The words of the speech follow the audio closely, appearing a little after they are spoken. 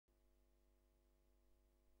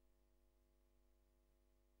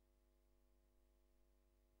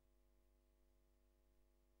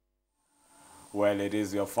Well, it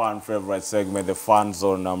is your fan favorite segment, the Fan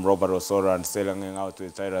Zone. I'm Robert Osoro and still hanging out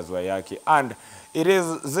with Tyrus Wayaki. And it is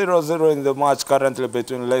 0-0 in the match currently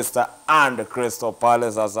between Leicester and Crystal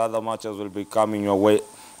Palace, as other matches will be coming your way.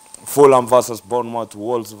 Fulham versus Bournemouth,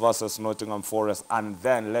 Wolves versus Nottingham Forest, and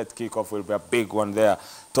then late kickoff will be a big one there,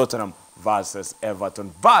 Tottenham versus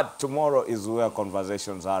Everton. But tomorrow is where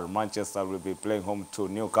conversations are. Manchester will be playing home to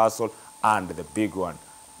Newcastle, and the big one,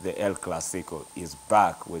 the El Clasico, is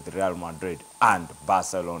back with Real Madrid and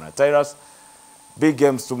Barcelona. Tyrus, big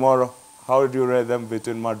games tomorrow. How do you rate them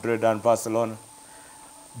between Madrid and Barcelona?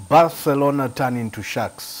 Barcelona turn into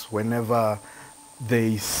sharks whenever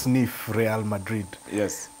they sniff Real Madrid.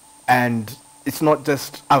 Yes. And it's not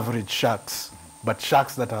just average sharks, but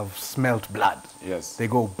sharks that have smelt blood. Yes. They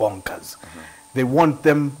go bonkers. They want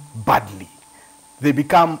them badly. They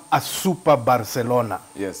become a super Barcelona.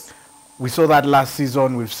 Yes. We saw that last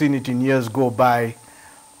season. We've seen it in years go by.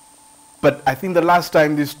 But I think the last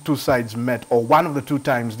time these two sides met, or one of the two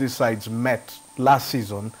times these sides met last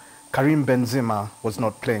season, Karim Benzema was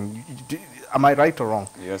not playing. Am I right or wrong?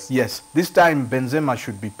 Yes. Yes. This time Benzema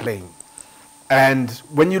should be playing. And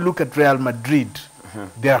when you look at Real Madrid,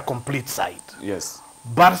 they're a complete side. Yes.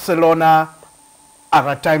 Barcelona are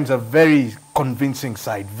at times a very convincing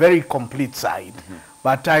side, very complete side.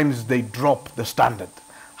 But at times they drop the standard.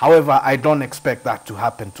 However, I don't expect that to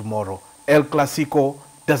happen tomorrow. El Clasico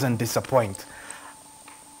doesn't disappoint.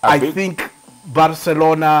 I think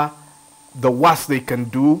Barcelona, the worst they can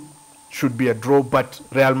do should be a draw, but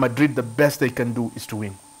Real Madrid, the best they can do is to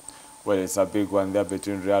win. Well, it's a big one there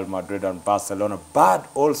between Real Madrid and Barcelona. But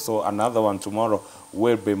also another one tomorrow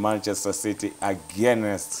will be Manchester City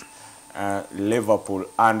against Liverpool.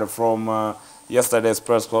 And from yesterday's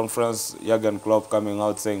press conference, Jurgen Klopp coming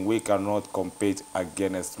out saying we cannot compete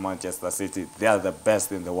against Manchester City. They are the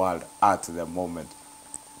best in the world at the moment.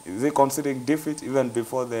 Is he considering defeat even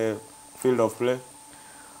before the field of play?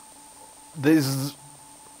 There's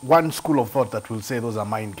one school of thought that will say those are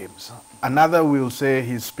mind games. Another will say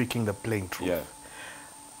he's speaking the plain truth.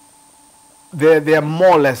 Yeah. They're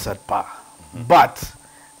more or less at par. But,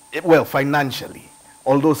 well, financially,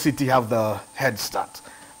 although City have the head start,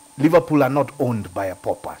 Liverpool are not owned by a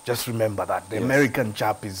pauper. Just remember that. The American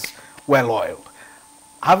chap is well-oiled.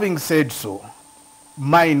 Having said so,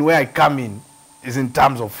 mine, where I come in, is in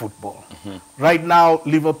terms of football. Right now,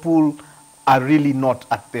 Liverpool are really not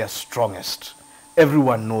at their strongest.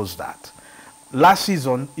 Everyone knows that. Last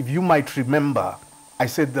season, if you might remember, I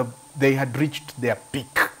said that they had reached their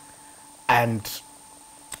peak. And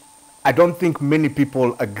I don't think many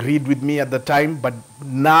people agreed with me at the time, but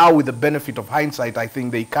now with the benefit of hindsight, I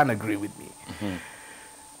think they can agree with me.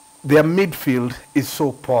 Their midfield is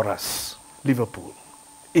so porous, Liverpool.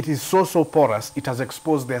 It is so porous, it has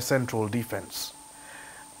exposed their central defense.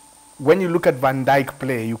 When you look at Van Dijk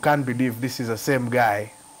play, you can't believe this is the same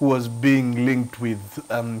guy who was being linked with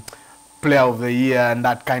Player of the Year and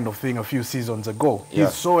that kind of thing a few seasons ago. Yeah.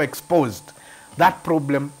 He's so exposed. That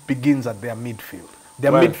problem begins at their midfield.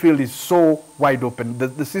 Their midfield is so wide open.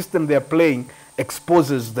 The system they're playing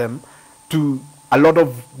exposes them to a lot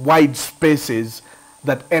of wide spaces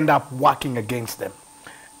that end up working against them.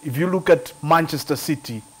 If you look at Manchester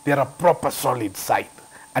City, they're a proper solid side.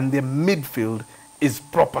 And their midfield is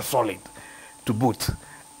proper solid to boot.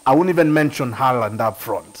 I won't even mention Haaland up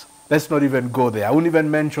front. Let's not even go there. I won't even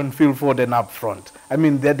mention Phil Foden up front. I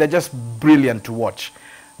mean, they're just brilliant to watch.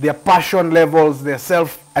 Their passion levels, their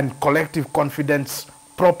self and collective confidence,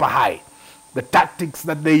 proper high. The tactics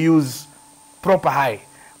that they use, proper high.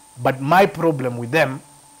 But my problem with them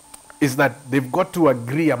is that they've got to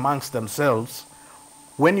agree amongst themselves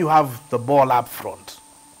when you have the ball up front.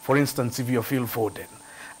 For instance, if you're Phil Foden,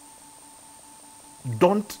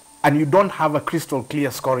 and you don't have a crystal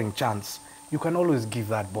clear scoring chance, you can always give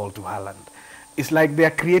that ball to Haaland. It's like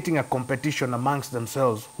they're creating a competition amongst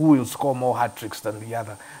themselves who will score more hat-tricks than the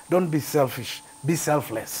other. Don't be selfish, be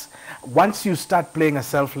selfless. Once you start playing a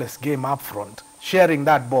selfless game up front, sharing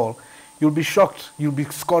that ball, you'll be shocked, you'll be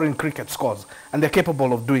scoring cricket scores, and they're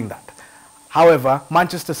capable of doing that. However,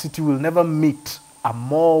 Manchester City will never meet a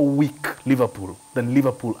more weak Liverpool than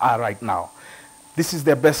Liverpool are right now. This is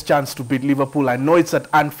their best chance to beat Liverpool. I know it's at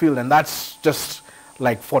Anfield, and that's just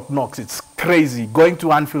like Fort Knox. It's crazy. Going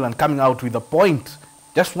to Anfield and coming out with a point,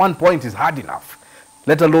 just 1 point is hard enough,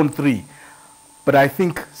 let alone 3. But I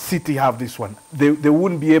think City have this one. They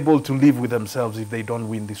wouldn't be able to live with themselves if they don't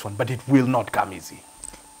win this one, but it will not come easy.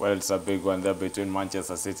 Well, it's a big one there between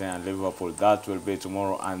Manchester City and Liverpool. That will be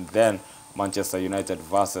tomorrow, and then Manchester United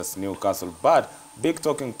versus Newcastle. But big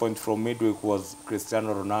talking point from midweek was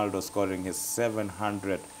Cristiano Ronaldo scoring his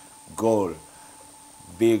 700th goal.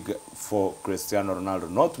 big for Cristiano Ronaldo.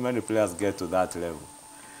 Not many players get to that level.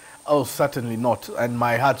 Oh, certainly not. And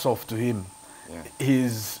my hat's off to him. Yeah.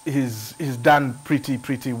 He's done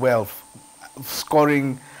pretty well,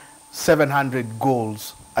 scoring 700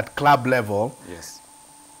 goals at club level. Yes.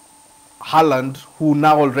 Haaland, who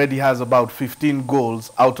now already has about 15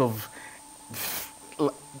 goals out of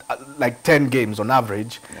like 10 games on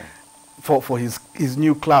average, Yeah. for his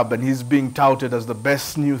new club, and he's being touted as the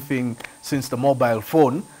best new thing since the mobile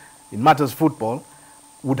phone in matters football,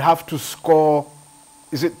 would have to score,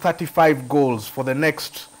 is it 35 goals for the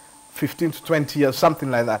next 15 to 20 years,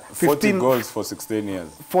 something like that. 40 goals for 16 years.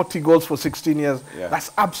 40 goals for 16 years. Yeah.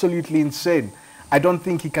 That's absolutely insane. I don't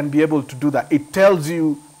think he can be able to do that. It tells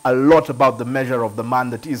you a lot about the measure of the man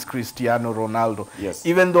that is Cristiano Ronaldo. Yes.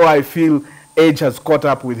 Even though I feel age has caught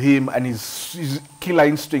up with him and his killer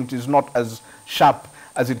instinct is not as sharp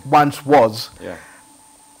as it once was. Yeah.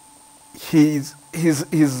 He's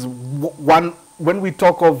one. When we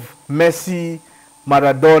talk of Messi,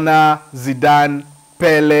 Maradona, Zidane,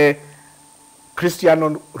 Pele,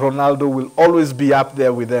 Cristiano Ronaldo will always be up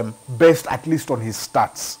there with them, based at least on his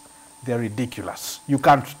stats. They're ridiculous. You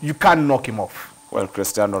can't knock him off. Well,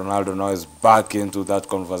 Cristiano Ronaldo now is back into that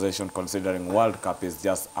conversation, considering World Cup is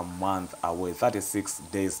just a month away, 36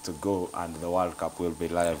 days to go, and the World Cup will be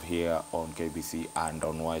live here on KBC and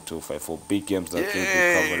on Y254. Big games that we'll be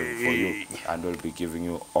covering for you, and we'll be giving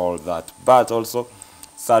you all that. But also,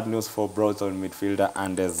 sad news for Brighton midfielder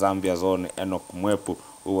and Zambia's own Enoch Mwepu,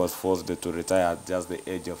 who was forced to retire at just the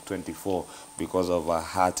age of 24 because of a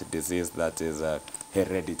heart disease that is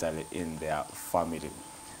hereditary in their family.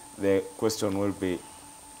 The question will be,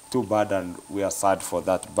 too bad, and we are sad for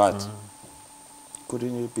that, but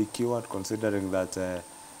couldn't it be cured, considering that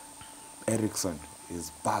Eriksson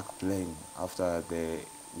is back playing after the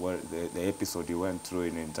episode he went through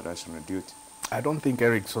in international duty? I don't think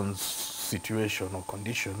Eriksson's situation or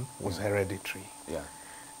condition was hereditary. Yeah.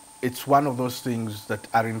 It's one of those things that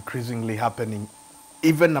are increasingly happening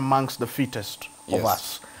even amongst the fittest of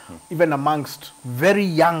us, even amongst very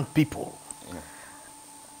young people.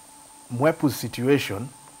 Mwepu's situation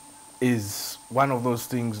is one of those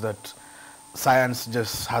things that science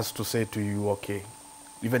just has to say to you, okay,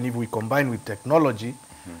 even if we combine with technology,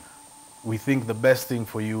 we think the best thing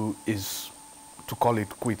for you is to call it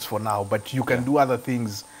quits for now, but you can do other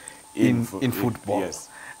things in football. Yes.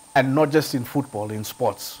 And not just in football, in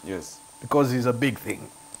sports. Yes. Because he's a big thing.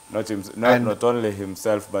 Not only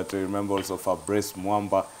himself, but remember also Fabrice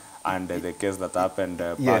Mwamba and the case that happened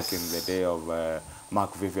back in the day of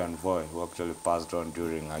Mark Vivian Voy, who actually passed on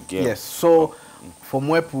during a game. Yes, so for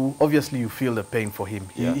Mwepu, obviously you feel the pain for him.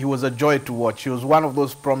 He was a joy to watch. He was one of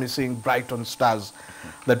those promising Brighton stars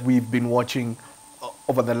that we've been watching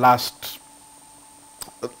over the last,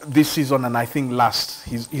 this season, and I think last.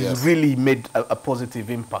 He's really made a positive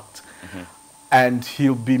impact. And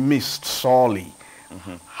he'll be missed sorely.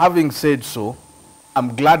 Having said so,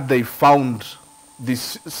 I'm glad they found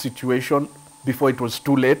this situation before it was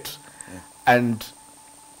too late. And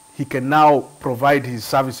he can now provide his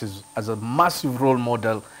services as a massive role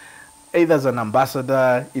model, either as an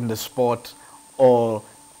ambassador in the sport or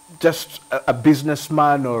just a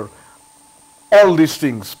businessman, or all these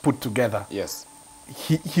things put together. Yes.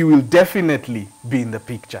 He will definitely be in the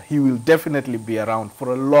picture. He will definitely be around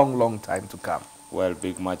for a long, long time to come. Well,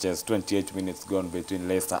 big matches, 28 minutes gone between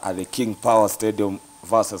Leicester at the King Power Stadium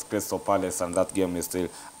versus Crystal Palace, and that game is still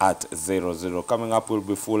at 0-0. Coming up will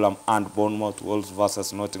be Fulham and Bournemouth, Wolves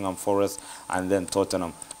versus Nottingham Forest, and then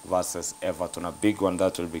Tottenham versus Everton. A big one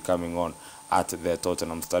that will be coming on at the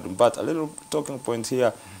Tottenham Stadium. But a little talking point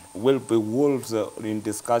here will be Wolves in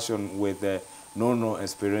discussion with Nuno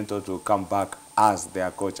Espirito to come back as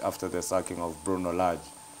their coach after the sacking of Bruno Lage.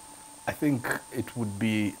 I think it would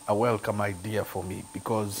be a welcome idea for me,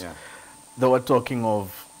 because they were talking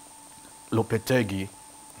of Lopetegui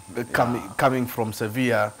coming from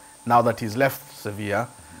Sevilla, now that he's left Sevilla,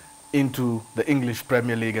 into the English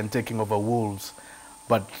Premier League and taking over Wolves.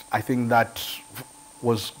 But I think that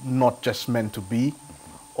was not just meant to be,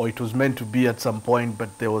 or it was meant to be at some point,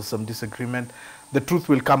 but there was some disagreement. The truth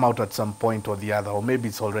will come out at some point or the other, or maybe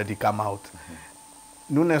it's already come out.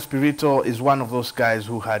 Nuno Espirito is one of those guys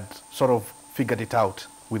who had sort of figured it out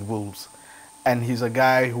with Wolves. And he's a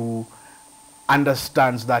guy who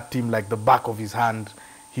understands that team like the back of his hand.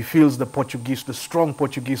 He feels the strong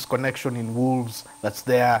Portuguese connection in Wolves that's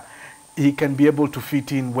there. He can be able to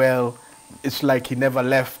fit in well. It's like he never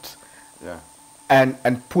left.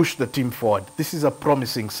 And push the team forward. This is a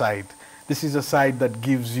promising side. This is a side that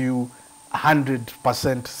gives you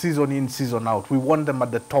 100% season in, season out. We want them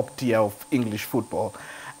at the top tier of English football.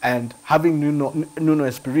 And having Nuno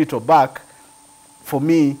Espirito back, for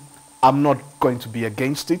me, I'm not going to be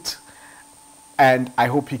against it. And I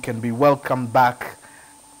hope he can be welcomed back.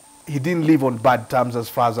 He didn't leave on bad terms as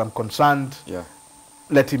far as I'm concerned. Yeah.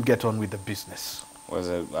 Let him get on with the business.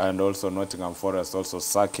 And also Nottingham Forest also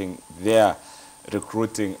sacking their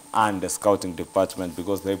recruiting and the scouting department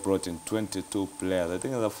because they brought in 22 players. I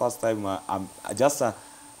think it's the first time just a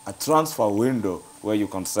transfer window where you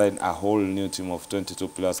can sign a whole new team of 22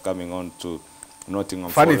 players coming on to Nottingham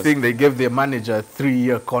Forest. Funny thing, they gave their manager a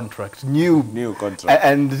 3-year contract. New contract.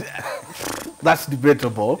 And that's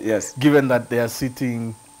debatable. Yes. Given that they are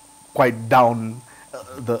sitting quite down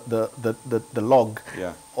the log,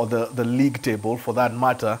 yeah, or the league table for that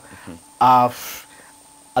matter.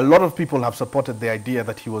 A lot of people have supported the idea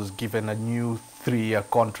that he was given a new 3-year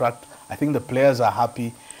contract. I think the players are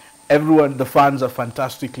happy. Everyone, the fans are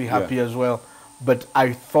fantastically happy as well. But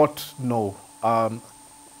I thought, no,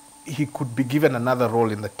 he could be given another role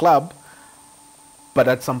in the club. But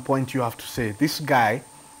at some point you have to say, this guy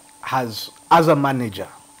has, as a manager,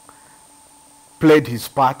 played his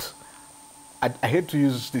part. I hate to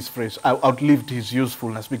use this phrase, outlived his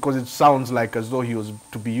usefulness, because it sounds like as though he was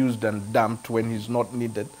to be used and dumped when he's not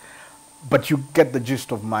needed. But you get the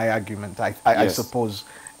gist of my argument, I suppose.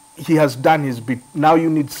 He has done his bit. Now you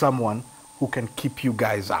need someone who can keep you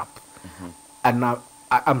guys up. And now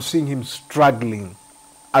I'm seeing him struggling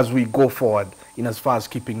as we go forward in as far as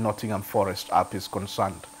keeping Nottingham Forest up is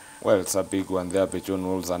concerned. Well, it's a big one there between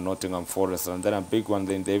Wolves and Nottingham Forest. And then a big one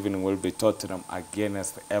then in the evening will be Tottenham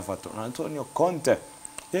against Everton. Antonio Conte,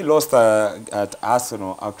 he lost at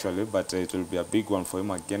Arsenal actually, but it will be a big one for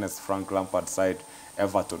him against Frank Lampard's side,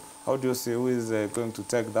 Everton. How do you see who is going to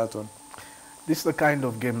take that one? This is the kind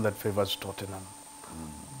of game that favors Tottenham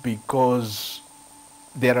because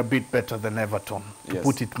they're a bit better than Everton, to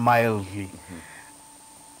put it mildly.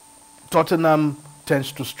 Tottenham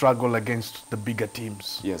tends to struggle against the bigger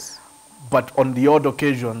teams. Yes. But on the odd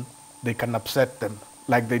occasion, they can upset them,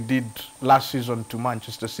 like they did last season to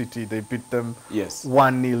Manchester City. They beat them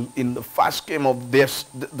 1-0 in the first game of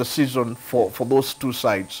the season for those two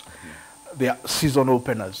sides. They are season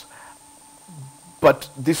openers. But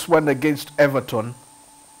this one against Everton,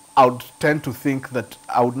 I would tend to think that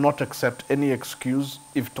I would not accept any excuse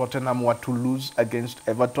if Tottenham were to lose against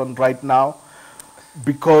Everton right now,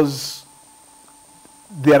 because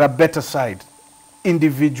they're a better side,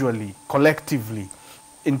 individually, collectively.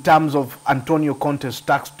 In terms of Antonio Conte's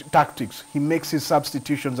tactics, he makes his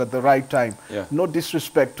substitutions at the right time. No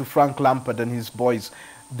disrespect to Frank Lampard and his boys.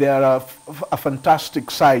 They are a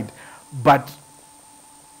fantastic side, but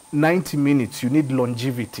 90 minutes, you need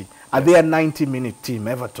longevity. Are they a 90-minute team,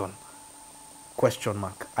 Everton? Question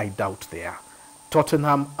mark. I doubt they are.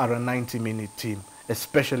 Tottenham are a 90-minute team,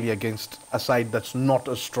 especially against a side that's not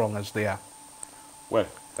as strong as they are. Well,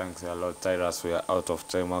 thanks a lot, Tyrus. We are out of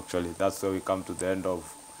time, actually. That's where we come to the end of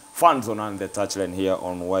Fan Zone and the Touchline here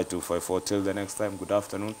on Y254. Till the next time, good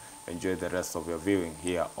afternoon. Enjoy the rest of your viewing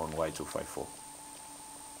here on Y254.